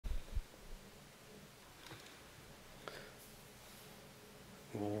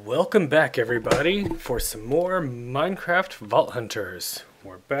Welcome back, everybody, for some more Minecraft Vault Hunters.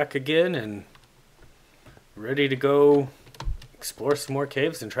 We're back again and ready to go explore some more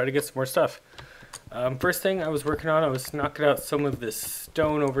caves and try to get some more stuff. First thing I was working on, I was knocking out some of this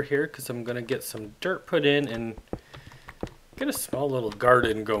stone over here because I'm going to get some dirt put in and get a small little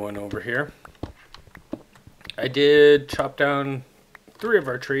garden going over here. I did chop down 3 of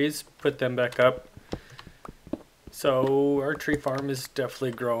our trees, put them back up. So our tree farm is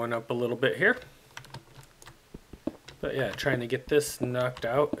definitely growing up a little bit here. But yeah, trying to get this knocked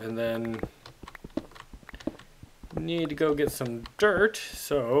out, and then need to go get some dirt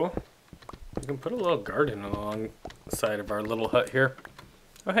so we can put a little garden along the side of our little hut here.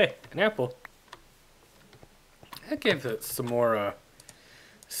 Oh hey, an apple. That gave it some more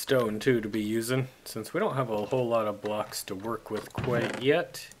stone too to be using, since we don't have a whole lot of blocks to work with quite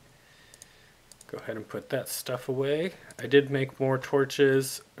yet. Go ahead and put that stuff away. I did make more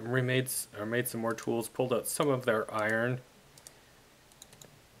torches, made some more tools, pulled out some of their iron.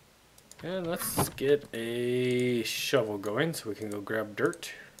 And let's get a shovel going so we can go grab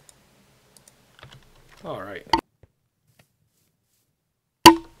dirt. Alright.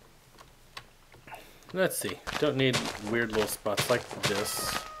 Let's see. Don't need weird little spots like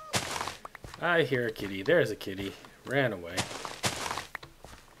this. I hear a kitty. There's a kitty. Ran away.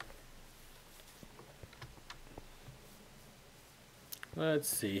 Let's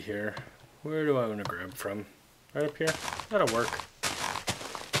see here. Where do I want to grab from? Right up here? That'll work.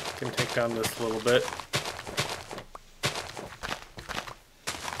 Can take down this a little bit.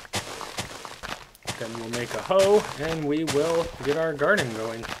 Then we'll make a hoe and we will get our garden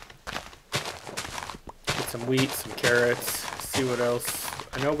going. Get some wheat, some carrots, see what else.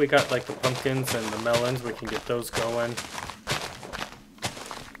 I know we got like the pumpkins and the melons. We can get those going.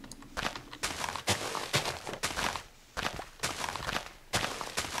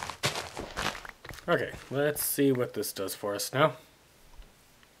 Okay, let's see what this does for us now.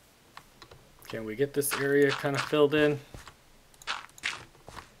 Can we get this area kind of filled in?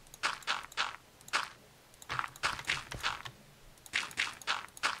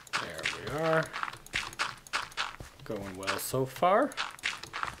 There we are. Going well so far.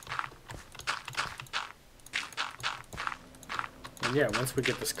 And yeah, once we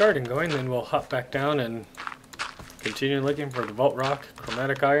get this garden going, then we'll hop back down and continue looking for the vault rock,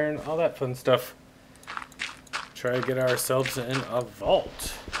 chromatic iron, all that fun stuff. Try to get ourselves in a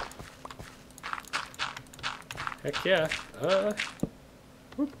vault. Heck yeah.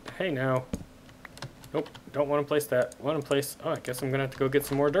 Whoop, hey now. Nope, don't want to place that. Want to place, oh, I guess I'm gonna have to go get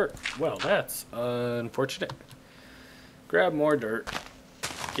some more dirt. Well, that's unfortunate. Grab more dirt.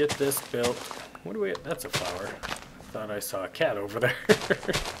 Get this built. What do we, that's a flower. I thought I saw a cat over there.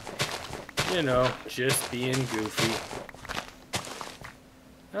 You know, just being goofy.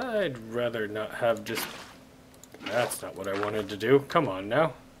 I'd rather not have just, that's not what I wanted to do. Come on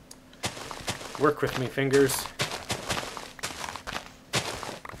now. Work with me, fingers.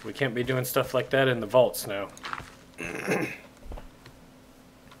 We can't be doing stuff like that in the vaults now.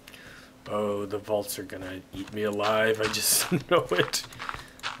 Oh, the vaults are gonna eat me alive. I just know it.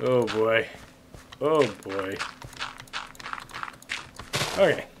 Oh boy. Oh boy.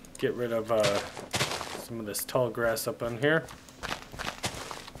 Okay, get rid of some of this tall grass up on here.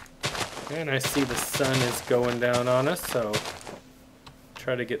 And I see the sun is going down on us, so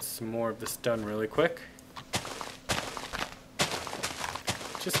try to get some more of this done really quick.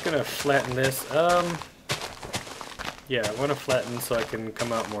 Just gonna flatten this. Yeah, I want to flatten so I can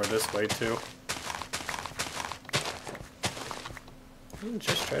come out more this way too. And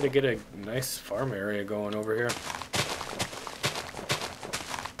just try to get a nice farm area going over here.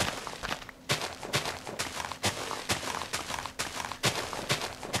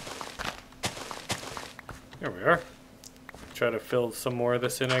 There we are. Try to fill some more of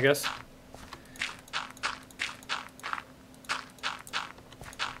this in, I guess.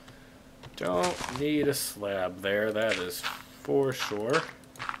 Don't need a slab there, that is for sure.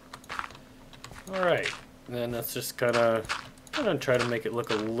 Alright, then let's just kind of try to make it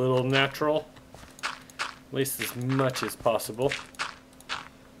look a little natural. At least as much as possible.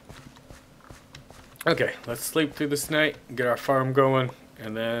 Okay, let's sleep through this night, get our farm going,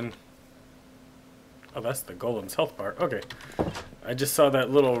 and then... Oh, that's the golem's health bar. Okay. I just saw that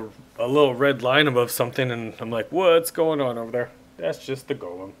a little red line above something, and I'm like, what's going on over there? That's just the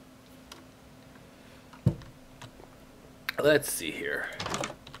golem. Let's see here.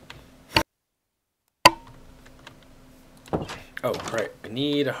 Oh, right. I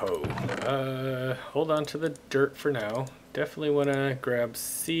need a hoe. Hold on to the dirt for now. Definitely want to grab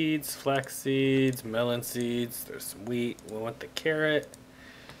seeds, flax seeds, melon seeds. There's some wheat. We want the carrot.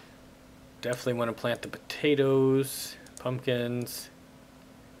 definitely want to plant the potatoes, pumpkins.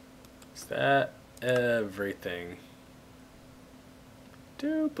 Is that everything?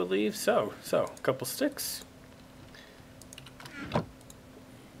 Do believe so. So, a couple sticks.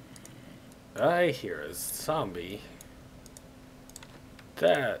 I hear a zombie.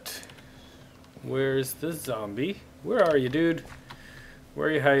 Where's the zombie? Where are you, dude? Where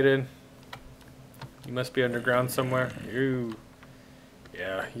are you hiding? You must be underground somewhere.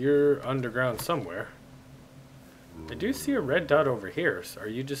 Yeah, you're underground somewhere. I do see a red dot over here. So are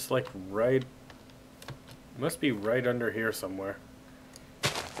you just like right? Must be right under here somewhere.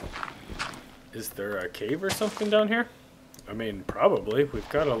 Is there a cave or something down here? I mean, probably. We've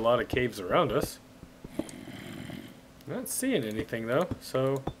got a lot of caves around us. Not seeing anything though,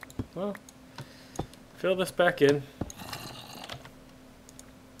 so, well, fill this back in.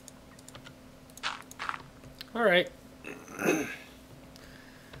 Alright.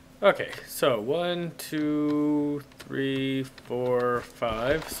 Okay, so 1, 2, 3, 4,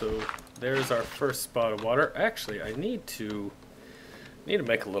 5. So there's our first spot of water. Actually, I need to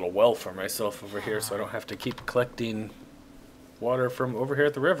make a little well for myself over here so I don't have to keep collecting water from over here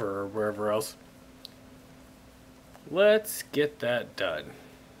at the river or wherever else. Let's get that done.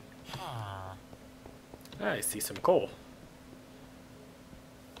 I see some coal.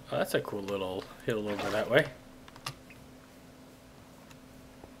 Oh, that's a cool little hill over that way.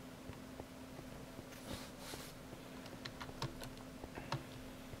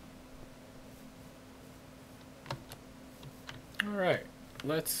 Alright,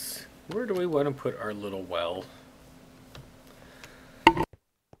 where do we want to put our little well?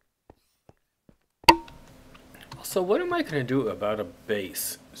 So what am I going to do about a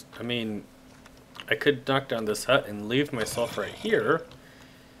base? I mean, I could knock down this hut and leave myself right here.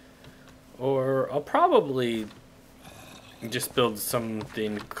 Or I'll probably just build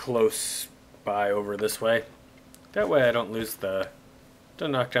something close by over this way. That way I don't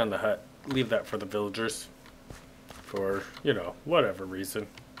don't knock down the hut. Leave that for the villagers. For, you know, whatever reason.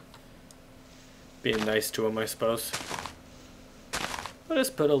 Being nice to them, I suppose. I'll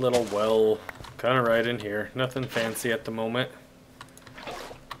just put a little well kind of right in here. Nothing fancy at the moment.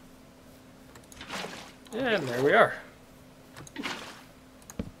 And there we are.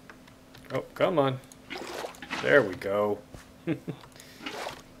 Oh, come on. There we go.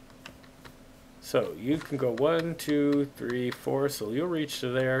 So you can go 1, 2, 3, 4. So you'll reach to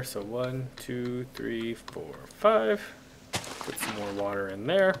there. So 1, 2, 3, 4, 5. Put some more water in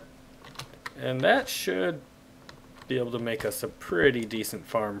there. And that should be able to make us a pretty decent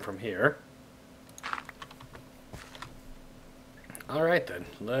farm from here. Alright then,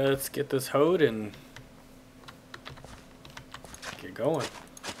 let's get this hoed and get going.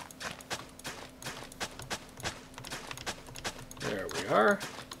 There we are.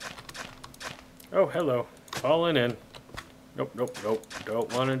 Oh, hello. Falling in. Nope, nope, nope.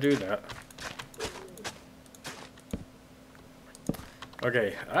 Don't want to do that.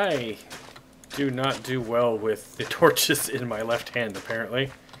 Okay, I do not do well with the torches in my left hand,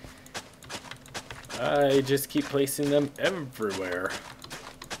 apparently. I just keep placing them everywhere.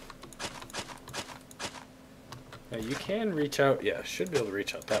 Now you can reach out, yeah, should be able to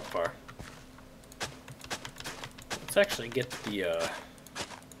reach out that far. Let's actually get the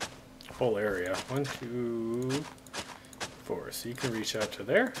whole area. 1, 2, 4. So you can reach out to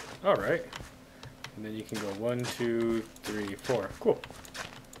there. Alright. And then you can go 1, 2, 3, 4. Cool.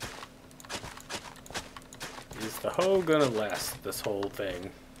 Is the hoe gonna last this whole thing?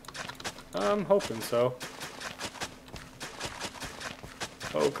 I'm hoping so.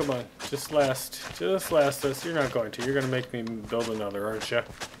 Oh, come on. Just last us. You're not going to. You're going to make me build another, aren't you?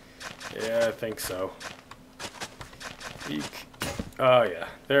 Yeah, I think so. Eek. Oh, yeah.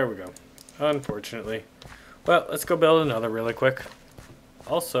 There we go. Unfortunately. Well, let's go build another really quick.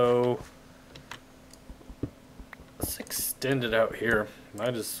 Also, let's extend it out here.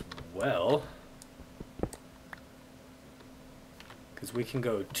 Might as well. Because we can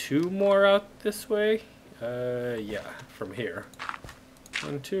go 2 more out this way. Yeah, from here.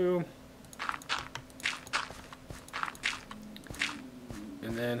 1, 2.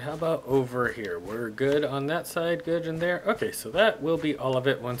 And then how about over here? We're good on that side, good in there. Okay, so that will be all of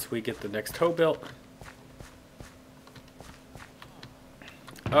it once we get the next hoe built.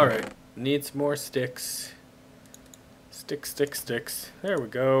 Alright, needs more sticks. Sticks. There we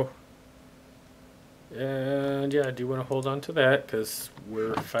go. And yeah, I do want to hold on to that because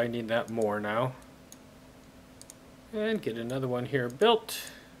we're finding that more now. And get another one here built.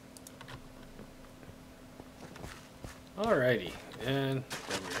 Alrighty, and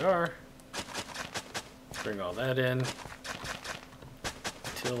there we are. Bring all that in.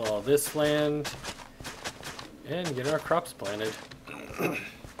 till all this land and get our crops planted.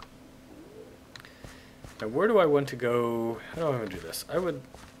 Now where do I want to go? How do I want to do this?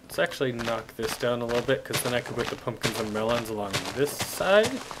 Let's actually knock this down a little bit, because then I could put the pumpkins and melons along this side.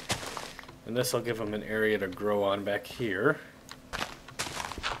 And this will give them an area to grow on back here.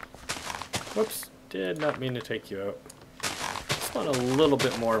 Whoops, did not mean to take you out. Just want a little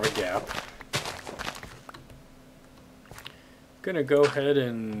bit more of a gap. Gonna go ahead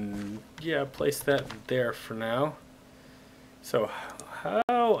and, yeah, place that there for now. So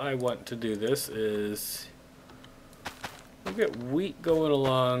how I want to do this is we'll get wheat going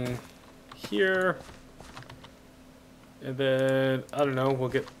along here, and then I don't know, we'll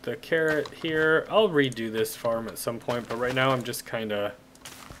get the carrot here. I'll redo this farm at some point, but right now I'm just kind of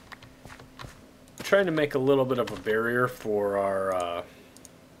trying to make a little bit of a barrier for our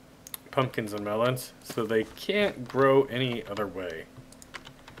pumpkins and melons so they can't grow any other way.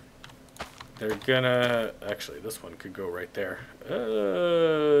 They're gonna, actually this one could go right there.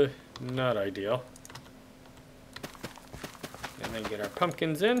 Not ideal. And then get our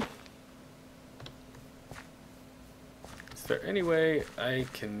pumpkins in. Is there any way I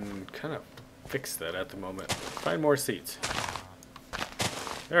can kind of fix that at the moment? Find more seeds.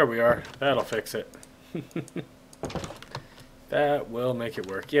 There we are. That'll fix it. That will make it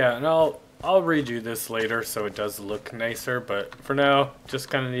work. Yeah, and I'll redo this later so it does look nicer, but for now, just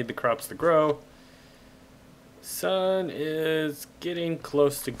kind of need the crops to grow. Sun is getting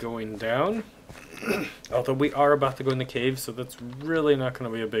close to going down. Although we are about to go in the cave, so that's really not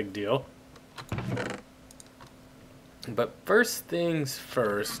going to be a big deal. But first things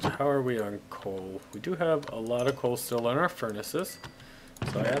first, how are we on coal? We do have a lot of coal still in our furnaces,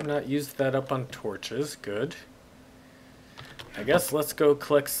 so I have not used that up on torches. Good. I guess let's go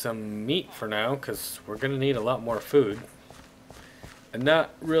collect some meat for now, because we're going to need a lot more food. I'm not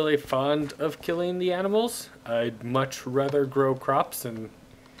really fond of killing the animals. I'd much rather grow crops and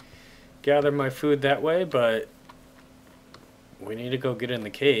gather my food that way, but we need to go get in the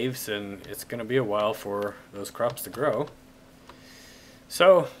caves, and it's going to be a while for those crops to grow.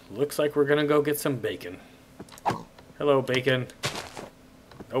 So, looks like we're going to go get some bacon. Hello, bacon.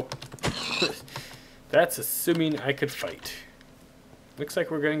 Nope. That's assuming I could fight. Looks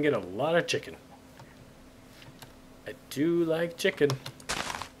like we're going to get a lot of chicken. I do like chicken.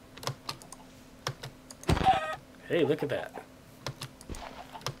 Hey, look at that.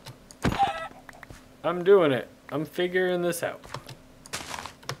 I'm doing it. I'm figuring this out.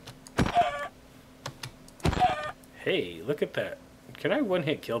 Hey, look at that. Can I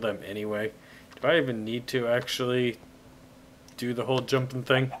one-hit kill them anyway? Do I even need to actually do the whole jumping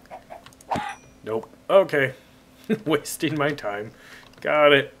thing? Nope. Okay. Wasting my time.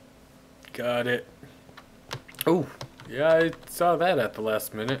 Got it. Got it. Oh, yeah, I saw that at the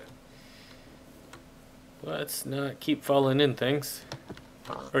last minute. Let's not keep falling in things.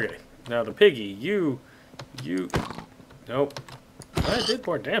 Okay, now the piggy, you, nope. I did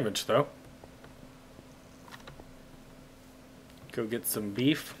more damage though. Go get some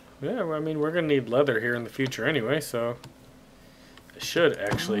beef. Yeah, well, I mean, we're gonna need leather here in the future anyway, so I should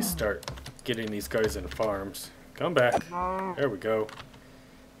actually start getting these guys in farms. Come back. There we go.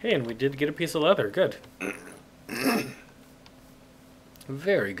 Hey, and we did get a piece of leather. Good.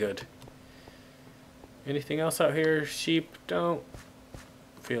 Very good. Anything else out here? Sheep, don't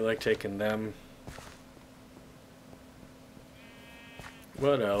feel like taking them.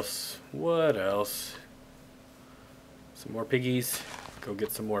 What else? What else? Some more piggies. Go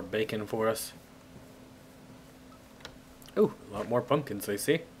get some more bacon for us. Ooh, a lot more pumpkins, I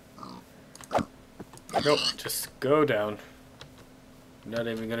see. Nope, just go down. Not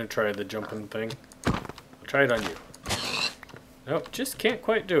even gonna try the jumping thing. I'll try it on you. Nope, just can't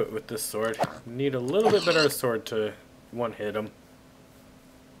quite do it with this sword. Need a little bit better sword to one-hit him.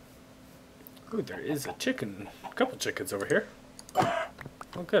 Ooh, there is a chicken. A couple chickens over here.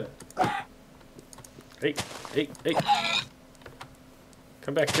 Oh, good. Hey, hey, hey.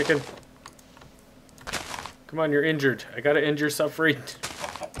 Come back, chicken. Come on, you're injured. I gotta end your suffering.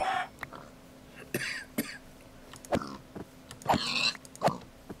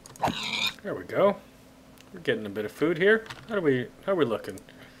 There we go. We're getting a bit of food here. How are we looking?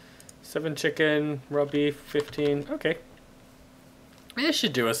 7 chicken, raw beef, 15. Okay. This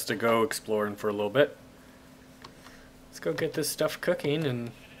should do us to go exploring for a little bit. Let's go get this stuff cooking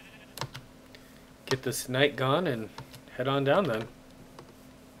and get this night gone and head on down then.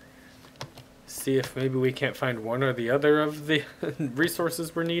 See if maybe we can't find one or the other of the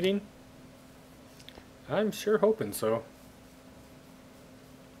resources we're needing. I'm sure hoping so.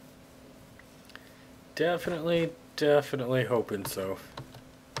 Definitely hoping so.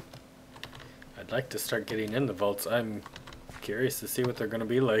 I'd like to start getting in the vaults. I'm curious to see what they're going to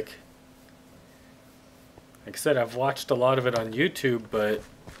be like. Like I said, I've watched a lot of it on YouTube, but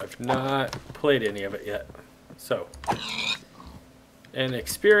I've not played any of it yet. So, an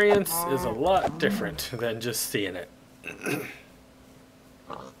experience is a lot different than just seeing it.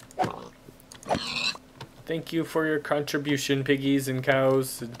 Thank you for your contribution, piggies and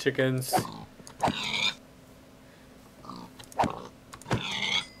cows and chickens.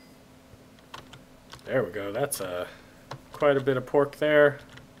 There we go. That's quite a bit of pork there.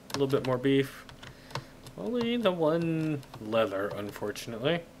 A little bit more beef. Only the one leather,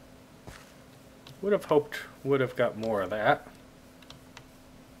 unfortunately. Would have hoped would have got more of that.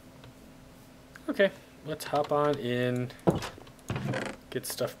 Okay, let's hop on in. Get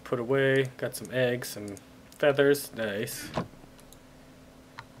stuff put away. Got some eggs, some feathers. Nice.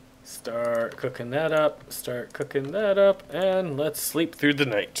 Start cooking that up. Start cooking that up. And let's sleep through the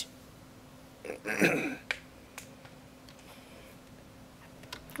night.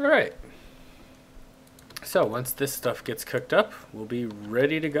 Alright. So once this stuff gets cooked up, we'll be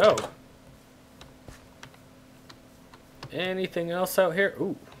ready to go. Anything else out here?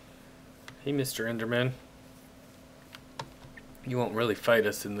 Ooh. Hey, Mr. Enderman. You won't really fight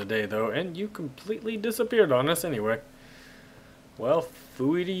us in the day, though, and you completely disappeared on us anyway. Well,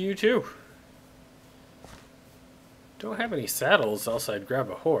 phooey to you, too. Don't have any saddles, else I'd grab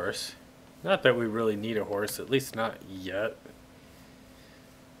a horse. Not that we really need a horse, at least not yet.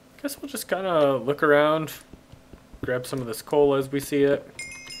 Guess we'll just kind of look around, grab some of this coal as we see it.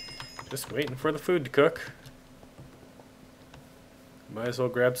 Just waiting for the food to cook. Might as well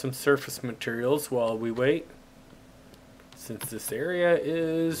grab some surface materials while we wait, since this area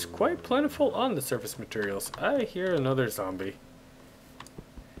is quite plentiful on the surface materials. I hear another zombie.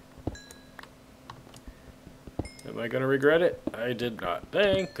 Am I gonna regret it? I did not.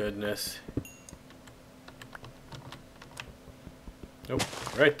 Thank goodness. Nope,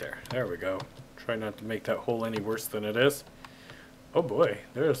 right there. There we go. Try not to make that hole any worse than it is. Oh boy,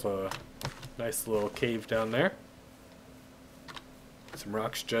 there's a nice little cave down there. Some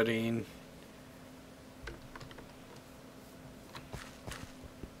rocks jutting.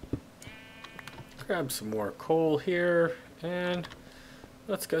 Grab some more coal here, and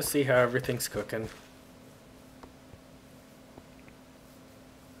let's go see how everything's cooking.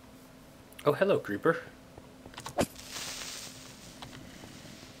 Oh, hello, creeper.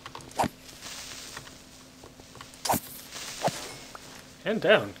 And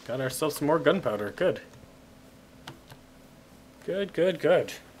down. Got ourselves some more gunpowder. Good. Good, good,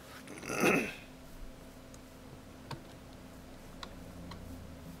 good.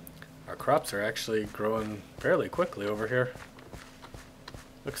 Our crops are actually growing fairly quickly over here.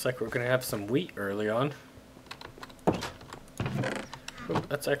 Looks like we're going to have some wheat early on. Oh,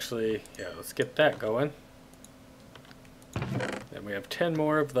 that's actually, yeah, let's get that going. Then we have 10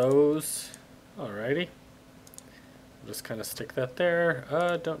 more of those. Alrighty. We'll just kind of stick that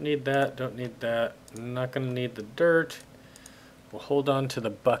there. Don't need that, don't need that. Not going to need the dirt. We'll hold on to the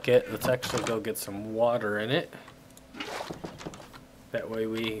bucket. Let's actually go get some water in it. That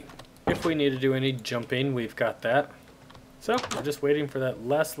way if we need to do any jumping, we've got that. So, we're just waiting for that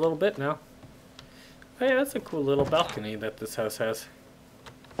last little bit now. Hey, that's a cool little balcony that this house has.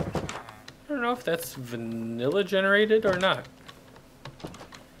 I don't know if that's vanilla generated or not.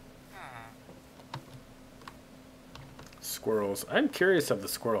 Squirrels. I'm curious of the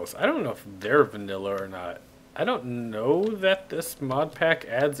squirrels. I don't know if they're vanilla or not. I don't know that this mod pack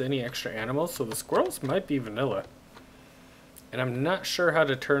adds any extra animals, so the squirrels might be vanilla. And I'm not sure how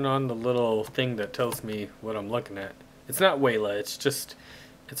to turn on the little thing that tells me what I'm looking at. It's not Wayla,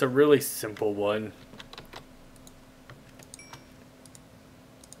 it's a really simple one.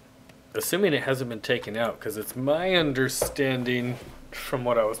 Assuming it hasn't been taken out, because it's my understanding from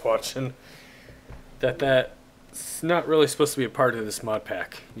what I was watching that that's not really supposed to be a part of this mod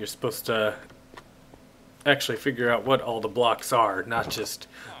pack. You're supposed to actually figure out what all the blocks are, not just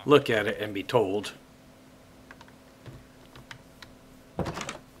look at it and be told.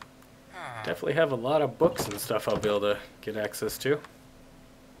 Definitely have a lot of books and stuff I'll be able to get access to.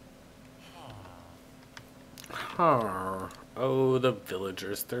 Huh. Oh, the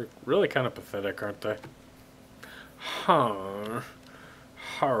villagers. They're really kind of pathetic, aren't they? Huh.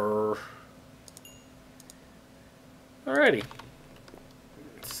 Har. Alrighty.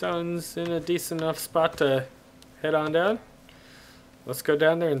 Sun's in a decent enough spot to head on down. Let's go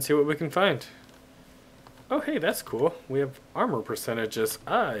down there and see what we can find. Oh, hey, that's cool. We have armor percentages.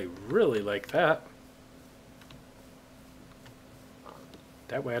 I really like that.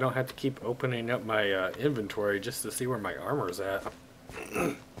 That way I don't have to keep opening up my inventory just to see where my armor's at.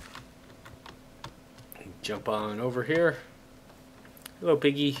 Jump on over here. Hello,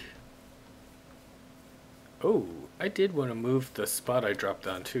 piggy. Oh, I did want to move the spot I dropped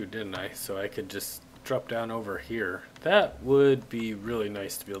on too, didn't I? So I could just drop down over here. That would be really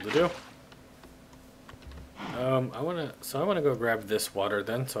nice to be able to do. I want to go grab this water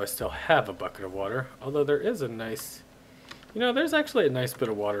then, so I still have a bucket of water. Although there is a nice, there's actually a nice bit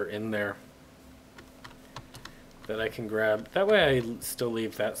of water in there that I can grab. That way I still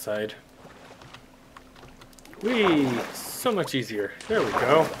leave that side. Whee! So much easier. There we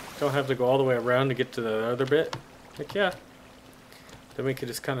go. Don't have to go all the way around to get to the other bit. Heck yeah. Then we could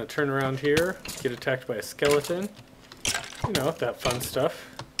just kind of turn around here, get attacked by a skeleton. That fun stuff.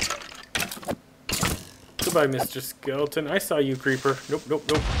 Goodbye, Mr. Skeleton. I saw you, creeper. Nope, nope,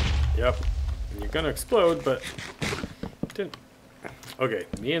 nope. Yep. You're gonna explode, but didn't. Okay,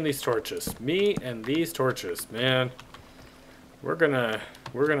 me and these torches. Me and these torches. Man, we're gonna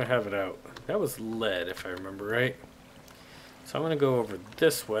have it out. That was lead, if I remember right. So I'm gonna go over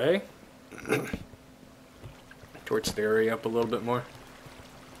this way. Torch the area up a little bit more.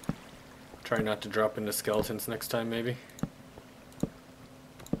 Try not to drop into skeletons next time, maybe.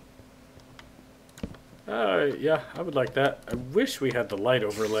 Yeah, I would like that. I wish we had the light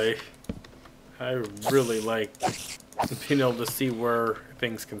overlay. I really like being able to see where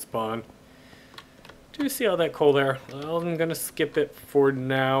things can spawn. Do you see all that coal there? Well, I'm gonna skip it for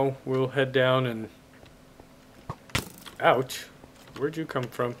now. We'll head down and... Ouch. Where'd you come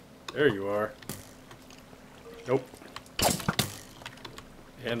from? There you are. Nope.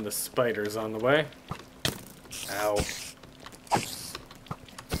 And the spider's on the way. Ow.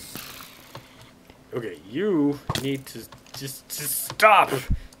 Okay, you need to just stop.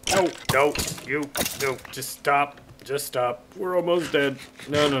 No, just stop. Just stop. We're almost dead.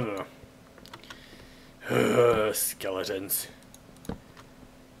 No. Skeletons.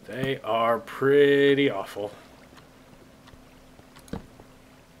 They are pretty awful.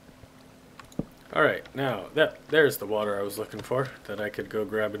 Alright, now, there's the water I was looking for that I could go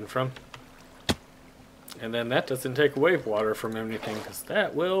grabbing from. And then that doesn't take away water from anything, because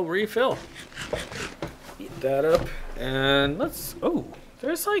that will refill. Heat that up, and let's... Oh,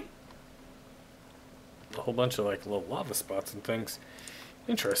 there's like a whole bunch of like little lava spots and things.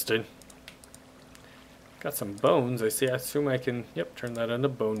 Interesting. Got some bones. I assume I can, yep, turn that into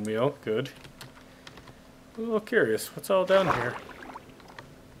bone meal. Good. I'm a little curious. What's all down here?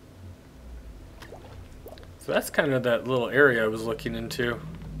 So that's kind of that little area I was looking into.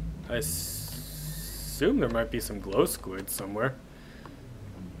 I assume there might be some glow squid somewhere.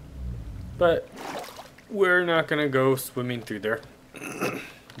 But we're not going to go swimming through there.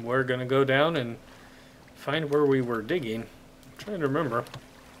 We're going to go down and find where we were digging. I'm trying to remember.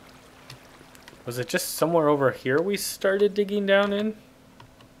 Was it just somewhere over here we started digging down in?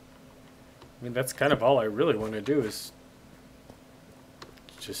 I mean, that's kind of all I really want to do is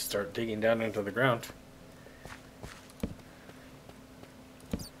just start digging down into the ground.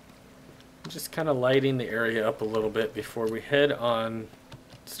 Just kind of lighting the area up a little bit before we head on,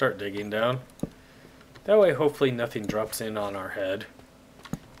 start digging down. That way hopefully nothing drops in on our head.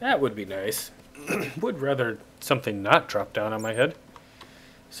 That would be nice. Would rather something not drop down on my head.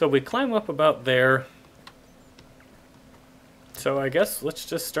 So we climb up about there. So I guess let's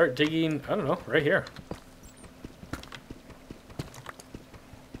just start digging, I don't know, right here.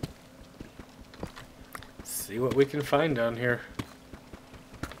 See what we can find down here.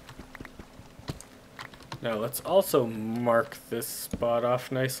 Now let's also mark this spot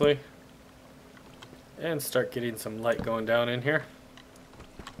off nicely. And start getting some light going down in here.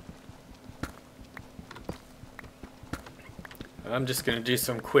 I'm just going to do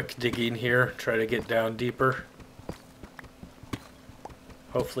some quick digging here, try to get down deeper.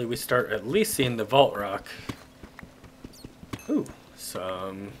 Hopefully we start at least seeing the vault rock. Ooh,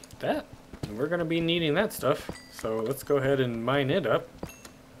 some that. We're going to be needing that stuff. So let's go ahead and mine it up.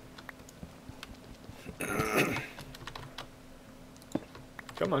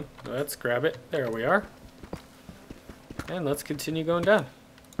 Come on, let's grab it. There we are. And let's continue going down.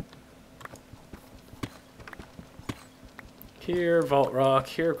 Here, vault rock.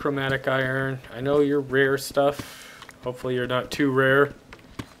 Here, chromatic iron. I know you're rare stuff. Hopefully you're not too rare.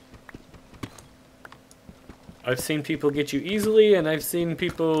 I've seen people get you easily, and I've seen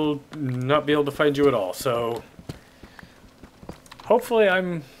people not be able to find you at all. So hopefully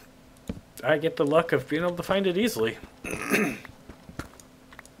I get the luck of being able to find it easily.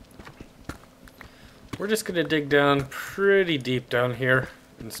 We're just going to dig down pretty deep down here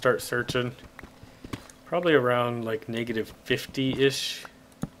and start searching. Probably around like negative 50-ish.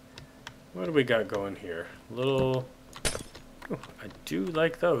 What do we got going here? Little... Oh, I do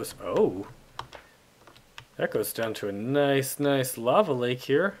like those. Oh. That goes down to a nice lava lake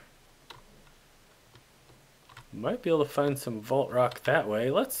here. Might be able to find some vault rock that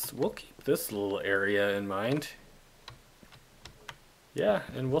way. We'll keep this little area in mind. Yeah,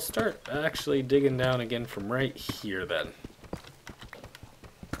 and we'll start actually digging down again from right here then.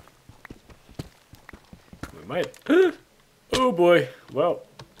 We might. Oh boy. Well,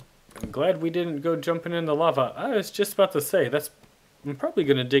 I'm glad we didn't go jumping in the lava. I was just about to say, I'm probably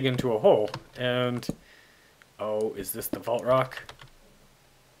going to dig into a hole. And, oh, is this the vault rock?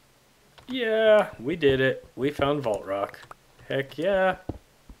 Yeah, we did it. We found vault rock. Heck yeah.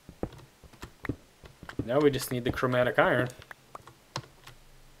 Now we just need the chromatic iron.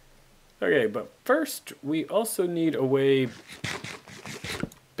 Okay, but first we also need a way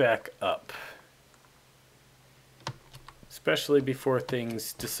back up. Especially before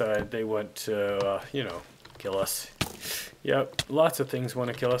things decide they want to, you know, kill us. Yep, lots of things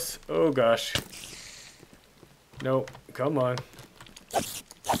want to kill us. Oh gosh. No, come on.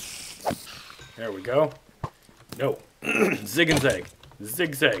 There we go. No. Zig and zag.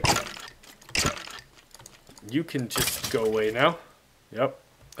 Zigzag. You can just go away now. Yep.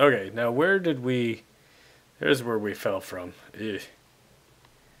 Okay, now where did we... There's where we fell from. Ugh.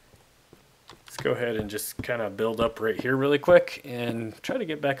 Let's go ahead and just kind of build up right here really quick and try to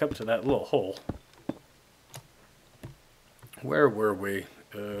get back up to that little hole. Where were we?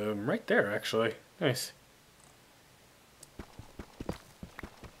 Right there, actually. Nice.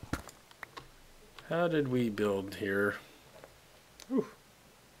 How did we build here? Ooh.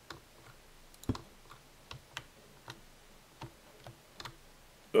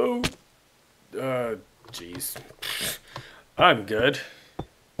 Oh. Jeez. I'm good.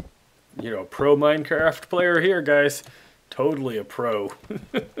 You know, pro Minecraft player here, guys. Totally a pro.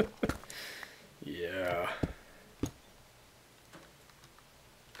 Yeah.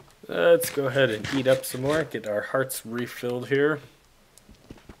 Let's go ahead and eat up some more. Get our hearts refilled here.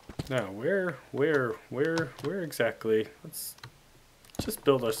 Now, where exactly? Let's just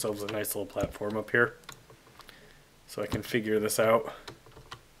build ourselves a nice little platform up here so I can figure this out.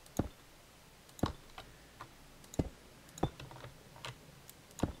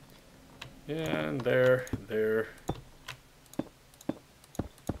 And there,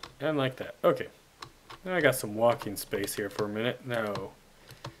 and like that. Okay, now I got some walking space here for a minute. Now,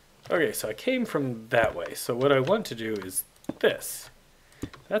 okay, so I came from that way. So what I want to do is this.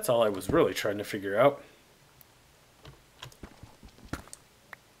 That's all I was really trying to figure out.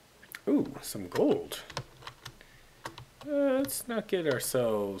 Ooh, some gold. Let's not get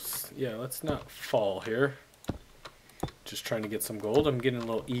ourselves... Yeah, let's not fall here. Just trying to get some gold. I'm getting a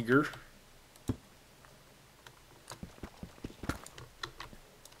little eager.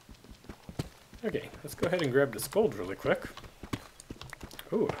 Okay, let's go ahead and grab this gold really quick.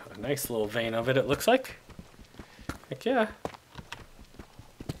 Ooh, a nice little vein of it, it looks like. Heck yeah.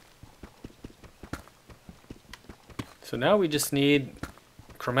 So now we just need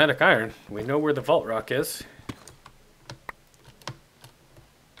chromatic iron. We know where the vault rock is.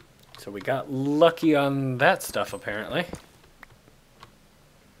 So we got lucky on that stuff, apparently.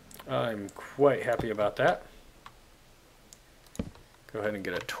 I'm quite happy about that. Go ahead and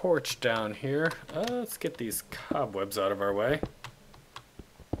get a torch down here. Let's get these cobwebs out of our way.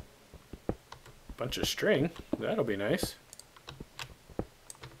 Bunch of string. That'll be nice.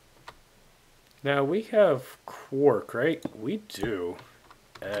 Now we have quark, right? We do.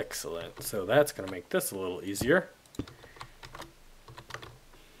 Excellent. So that's going to make this a little easier.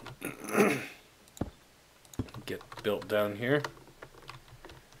 Get built down here.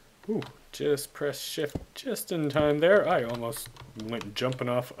 Ooh, just press shift just in time there. I almost went jumping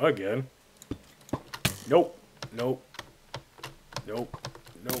off again. Nope. Nope. Nope.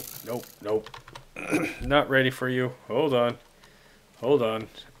 Nope. Nope. Nope. Not ready for you. Hold on. Hold on.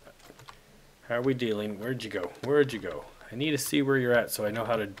 How are we dealing? Where'd you go? Where'd you go? I need to see where you're at so I know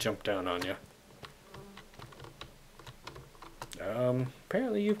how to jump down on you.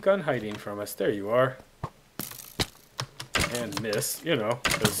 Apparently you've gone hiding from us. There you are. And miss, you know,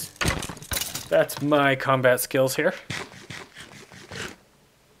 because that's my combat skills here.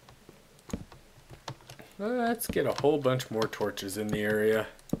 Let's get a whole bunch more torches in the area.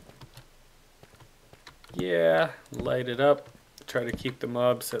 Yeah, light it up. Try to keep the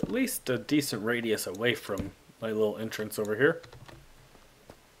mobs at least a decent radius away from my little entrance over here.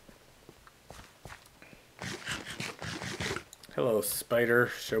 Hello, spider.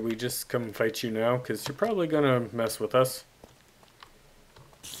 Shall we just come fight you now? Because you're probably going to mess with us.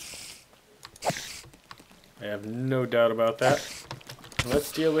 I have no doubt about that.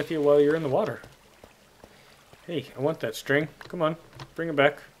 Let's deal with you while you're in the water. Hey, I want that string. Come on, bring it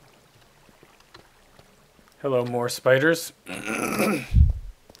back. Hello, more spiders.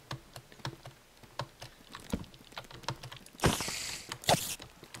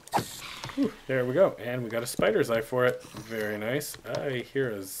 Whew, there we go. And we got a spider's eye for it. Very nice. I hear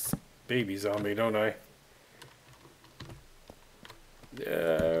a baby zombie, don't I?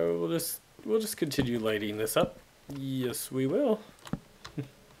 We'll just continue lighting this up. Yes, we will.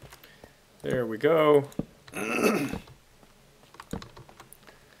 There we go.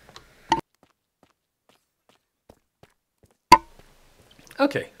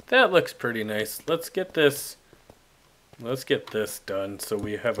 Okay, that looks pretty nice. Let's get this done so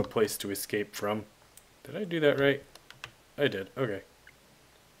we have a place to escape from. Did I do that right? I did. Okay.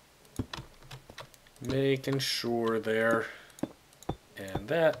 Making sure there. And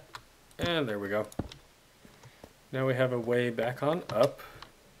that. And there we go. Now we have a way back on up.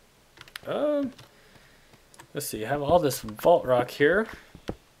 Let's see, I have all this vault rock here.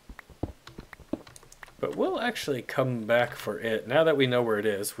 But we'll actually come back for it. Now that we know where it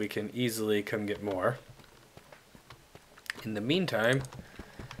is, we can easily come get more. In the meantime,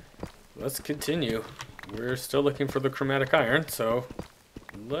 let's continue. We're still looking for the chromatic iron, so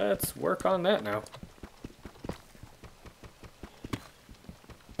let's work on that now.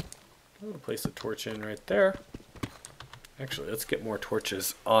 I'll place a torch in right there. Actually, let's get more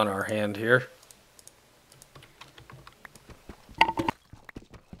torches on our hand here.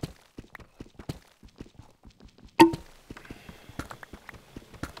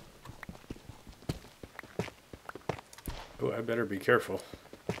 Oh, I better be careful.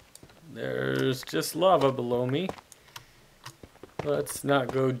 There's just lava below me. Let's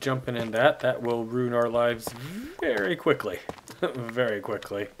not go jumping in that. That will ruin our lives very quickly. Very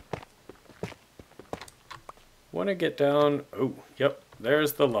quickly. Want to get down. Oh, yep.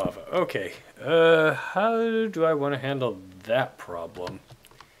 There's the lava. Okay. How do I want to handle that problem?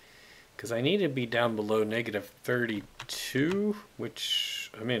 Because I need to be down below -32,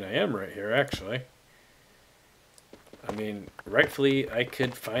 which, I mean, I am right here, actually. I mean, rightfully, I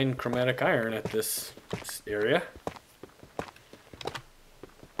could find chromatic iron at this area.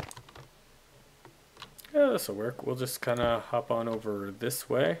 Yeah, this will work. We'll just kind of hop on over this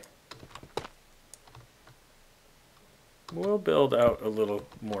way. We'll build out a little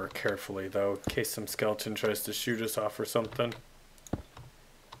more carefully, though, in case some skeleton tries to shoot us off or something.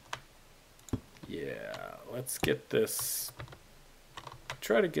 Yeah, let's get this...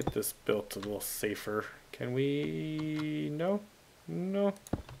 Try to get this built a little safer. Can we... No? No.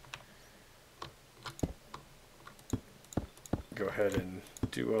 Go ahead and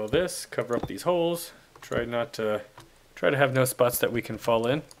do all this. Cover up these holes. Try to have no spots that we can fall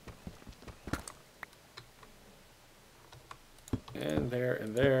in. And there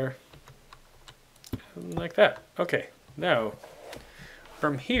and there. And like that. Okay. Now,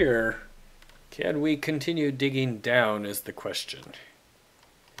 from here, can we continue digging down is the question.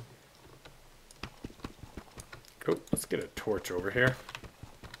 Oh, let's get a torch over here.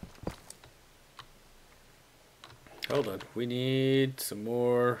 Hold on, we need some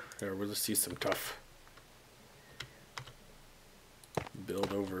more. There, we'll just see some tuff.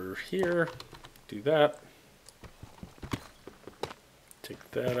 Build over here. Do that.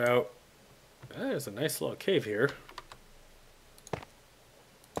 Take that out. There's a nice little cave here.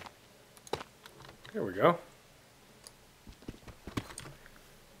 There we go.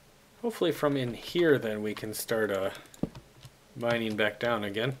 Hopefully from in here then we can start mining back down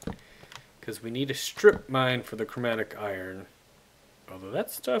again. Because we need a strip mine for the chromatic iron. Although that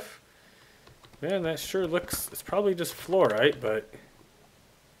stuff, man, that sure looks, it's probably just fluorite, but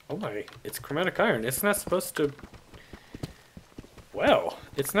oh my, it's chromatic iron. It's not supposed to, well,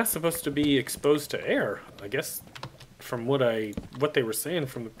 it's not supposed to be exposed to air, I guess, from what they were saying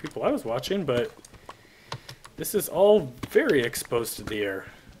from the people I was watching, but this is all very exposed to the air.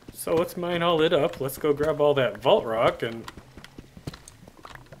 So let's mine all it up. Let's go grab all that vault rock and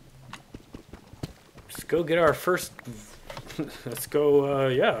just go get our first, let's go,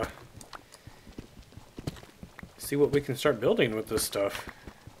 yeah. See what we can start building with this stuff.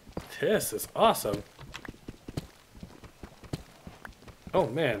 This is awesome. Oh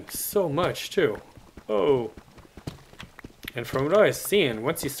man, so much too. Oh. And from what I was seeing,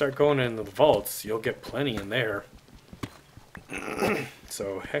 once you start going into the vaults, you'll get plenty in there.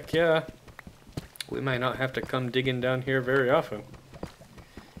 So, heck yeah. We might not have to come digging down here very often.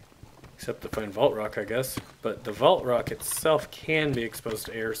 Except to find vault rock, I guess. But the vault rock itself can be exposed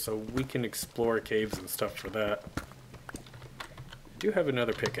to air, so we can explore caves and stuff for that. I do have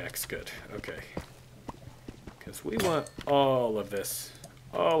another pickaxe, good. Okay. Because we want all of this.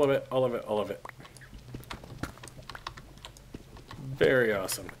 All of it, all of it, all of it. Very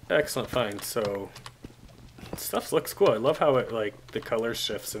awesome. Excellent find. So, stuff looks cool. I love how it, like, the color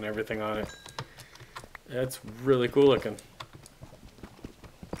shifts and everything on it. That's really cool looking.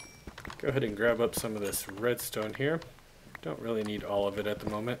 Go ahead and grab up some of this redstone here. Don't really need all of it at the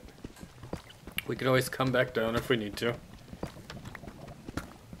moment. We can always come back down if we need to.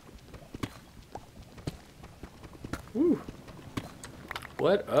 Woo!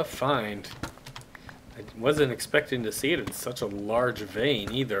 What a find. I wasn't expecting to see it in such a large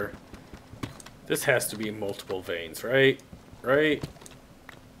vein either. This has to be multiple veins, right? Right?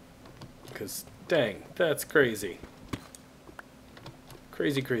 Because, dang, that's crazy.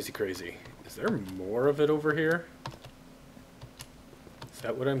 Crazy, crazy, crazy. Is there more of it over here? Is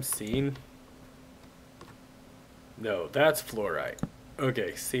that what I'm seeing? No, that's fluorite.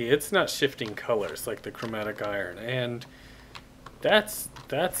 Okay, see, it's not shifting colors like the chromatic iron, and that's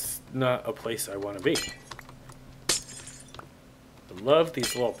not a place I want to be. I love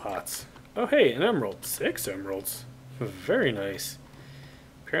these little pots. Oh hey, an emerald. 6 emeralds. Very nice.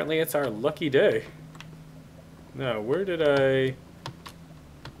 Apparently it's our lucky day. Now, where did I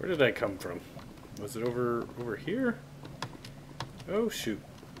come from? Was it over here? Oh shoot.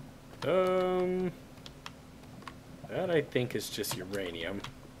 That I think is just uranium.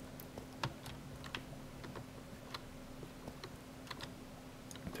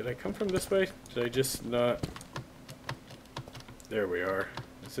 Did I come from this way? Did I just not... There we are.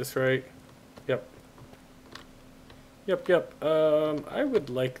 Is this right? Yep. Yep. I would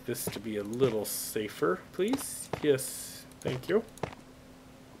like this to be a little safer, please. Yes, thank you.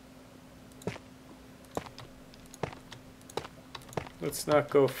 Let's not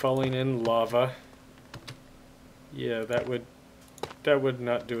go falling in lava. Yeah, that would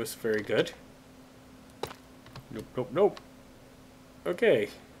not do us very good. Nope. Okay.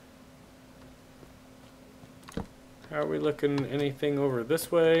 How are we looking? Anything over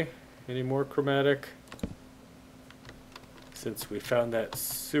this way? Any more chromatic? Since we found that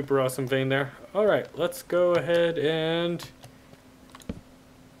super awesome vein there. Alright, let's go ahead and...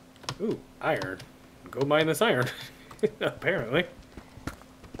 Ooh, iron. Go mine this iron. Apparently.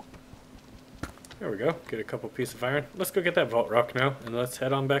 There we go. Get a couple pieces of iron. Let's go get that vault rock now, and let's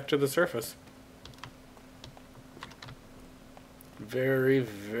head on back to the surface. Very,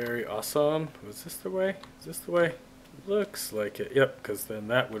 very awesome. Was this the way? Is this the way? Looks like it. Yep, because then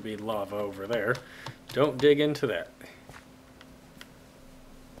that would be lava over there. Don't dig into that.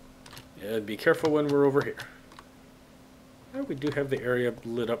 And be careful when we're over here. Oh, we do have the area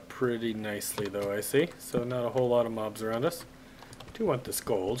lit up pretty nicely, though, I see. So not a whole lot of mobs around us. Do want this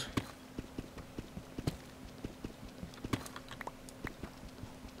gold.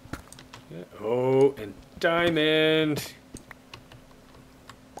 Yeah. Oh, and diamond!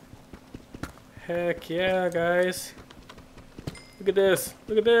 Heck yeah, guys. Look at this.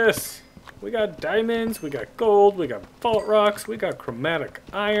 Look at this. We got diamonds, we got gold, we got vault rocks, we got chromatic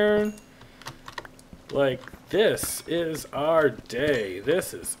iron. Like, this is our day.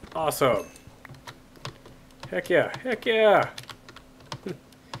 This is awesome. Heck yeah. Heck yeah.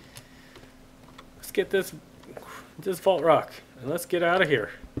 Let's get this vault rock and let's get out of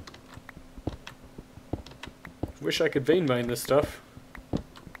here. Wish I could vein mine this stuff.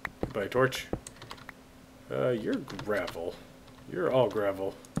 Goodbye, torch. You're gravel. You're all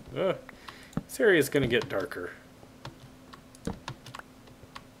gravel. This area is going to get darker.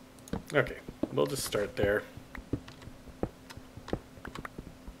 Okay, we'll just start there.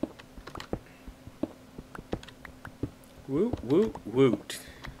 Woot.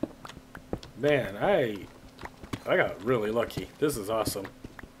 Man, I got really lucky. This is awesome.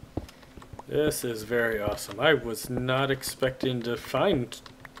 This is very awesome. I was not expecting to find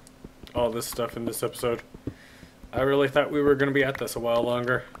all this stuff in this episode. I really thought we were going to be at this a while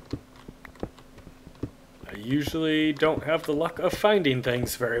longer. I usually don't have the luck of finding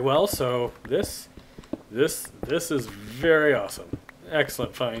things very well, so this is very awesome.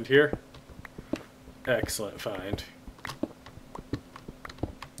 Excellent find here. Excellent find.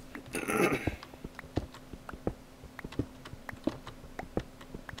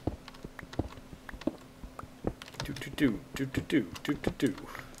 do.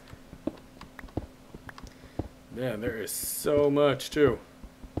 Man, there is so much too.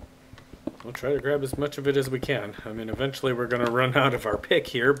 We'll try to grab as much of it as we can. I mean, eventually we're going to run out of our pick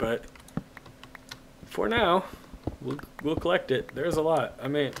here, but for now, we'll collect it. There's a lot. I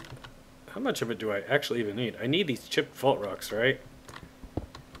mean, how much of it do I actually even need? I need these chipped vault rocks, right?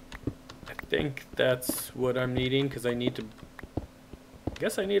 I think that's what I'm needing, because I need to... I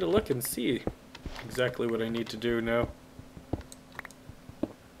guess I need to look and see exactly what I need to do now.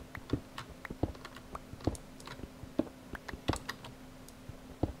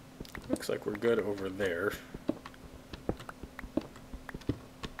 Looks like we're good over there.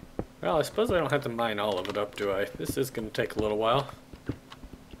 Well, I suppose I don't have to mine all of it up, do I? This is going to take a little while.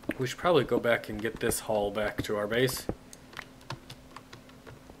 We should probably go back and get this haul back to our base.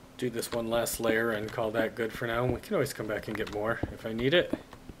 Do this one last layer and call that good for now. We can always come back and get more if I need it.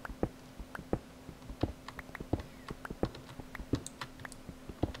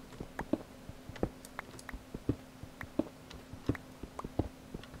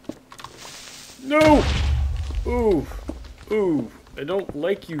 No! Ooh! Ooh! I don't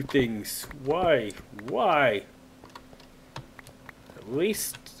like you things. Why? Why? At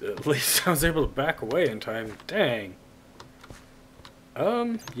least I was able to back away in time. Dang.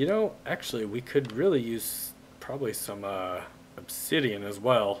 You know, actually we could really use probably some obsidian as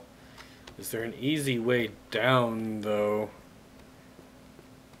well. Is there an easy way down though?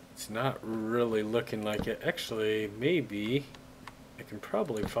 It's not really looking like it. Actually, maybe I can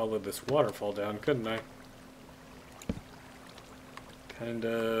probably follow this waterfall down, couldn't I?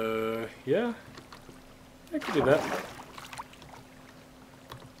 Kinda, yeah. I could do that.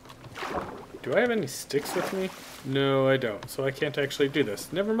 Do I have any sticks with me? No, I don't, so I can't actually do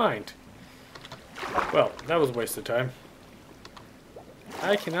this. Never mind. Well, that was a waste of time.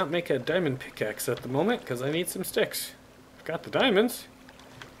 I cannot make a diamond pickaxe at the moment because I need some sticks. I've got the diamonds.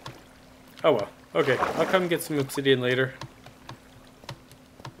 Oh well. Okay, I'll come get some obsidian later.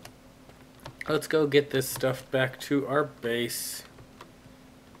 Let's go get this stuff back to our base.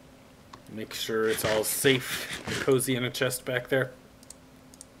 Make sure it's all safe and cozy in a chest back there.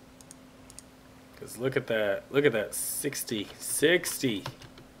 Because look at that, 60.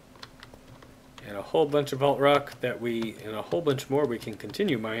 And a whole bunch of vault rock and a whole bunch more we can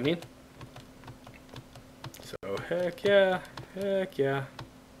continue mining. So heck yeah.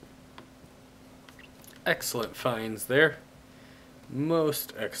 Excellent finds there.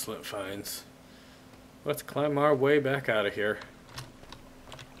 Most excellent finds. Let's climb our way back out of here.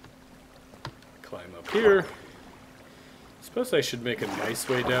 Climb up here. Suppose I should make a nice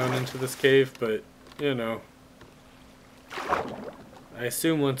way down into this cave, but you know, I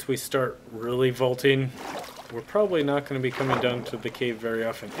assume once we start really vaulting, we're probably not going to be coming down to the cave very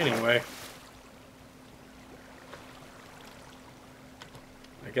often anyway.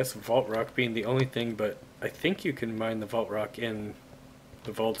 I guess vault rock being the only thing, but I think you can mine the vault rock in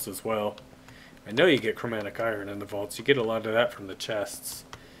the vaults as well. I know you get chromatic iron in the vaults. You get a lot of that from the chests.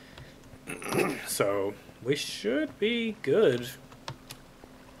 So we should be good.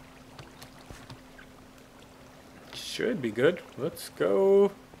 Should be good. Let's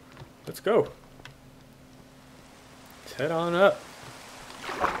go. Let's go. Let's head on up.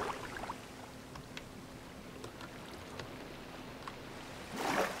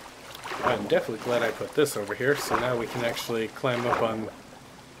 I'm definitely glad I put this over here, so now we can actually climb up on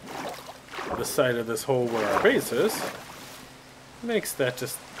the side of this hole where our base is. Makes that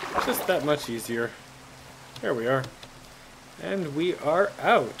just that much easier. There we are. And we are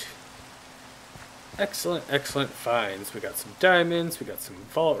out. Excellent, excellent finds. We got some diamonds, we got some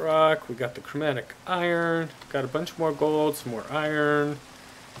vault rock, we got the chromatic iron, got a bunch more gold, some more iron.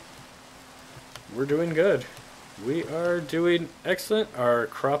 We're doing good. We are doing excellent. Our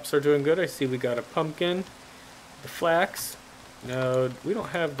crops are doing good. I see we got a pumpkin, the flax. No, we don't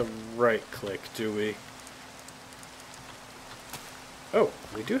have the right click, do we? Oh,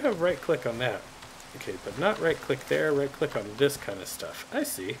 we do have right click on that. Okay, but not right click there, right click on this kind of stuff. I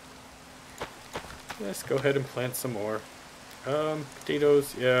see. Let's go ahead and plant some more.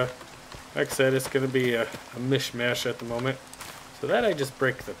 Potatoes, yeah. Like I said, it's going to be a mishmash at the moment. So that I just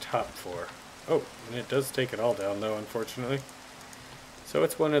break the top for. Oh, and it does take it all down though, unfortunately. So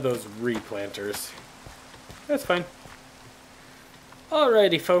it's one of those replanters. That's fine.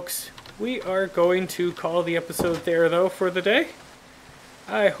 Alrighty, folks. We are going to call the episode there though for the day.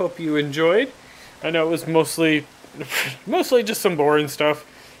 I hope you enjoyed. I know it was mostly just some boring stuff.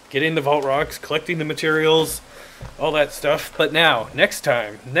 Getting the vault rocks, collecting the materials, all that stuff. But now, next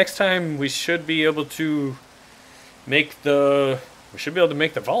time we should be able to make the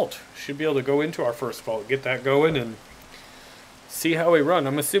vault. We should be able to go into our first vault, get that going, and see how we run.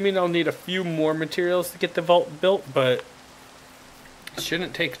 I'm assuming I'll need a few more materials to get the vault built, but it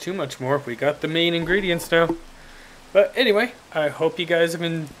shouldn't take too much more. We got the main ingredients now. But anyway, I hope you guys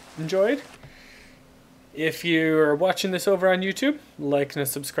have enjoyed. If you are watching this over on YouTube, like and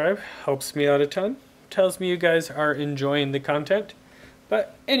subscribe. Helps me out a ton. Tells me you guys are enjoying the content.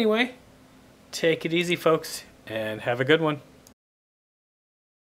 But anyway, take it easy, folks, and have a good one.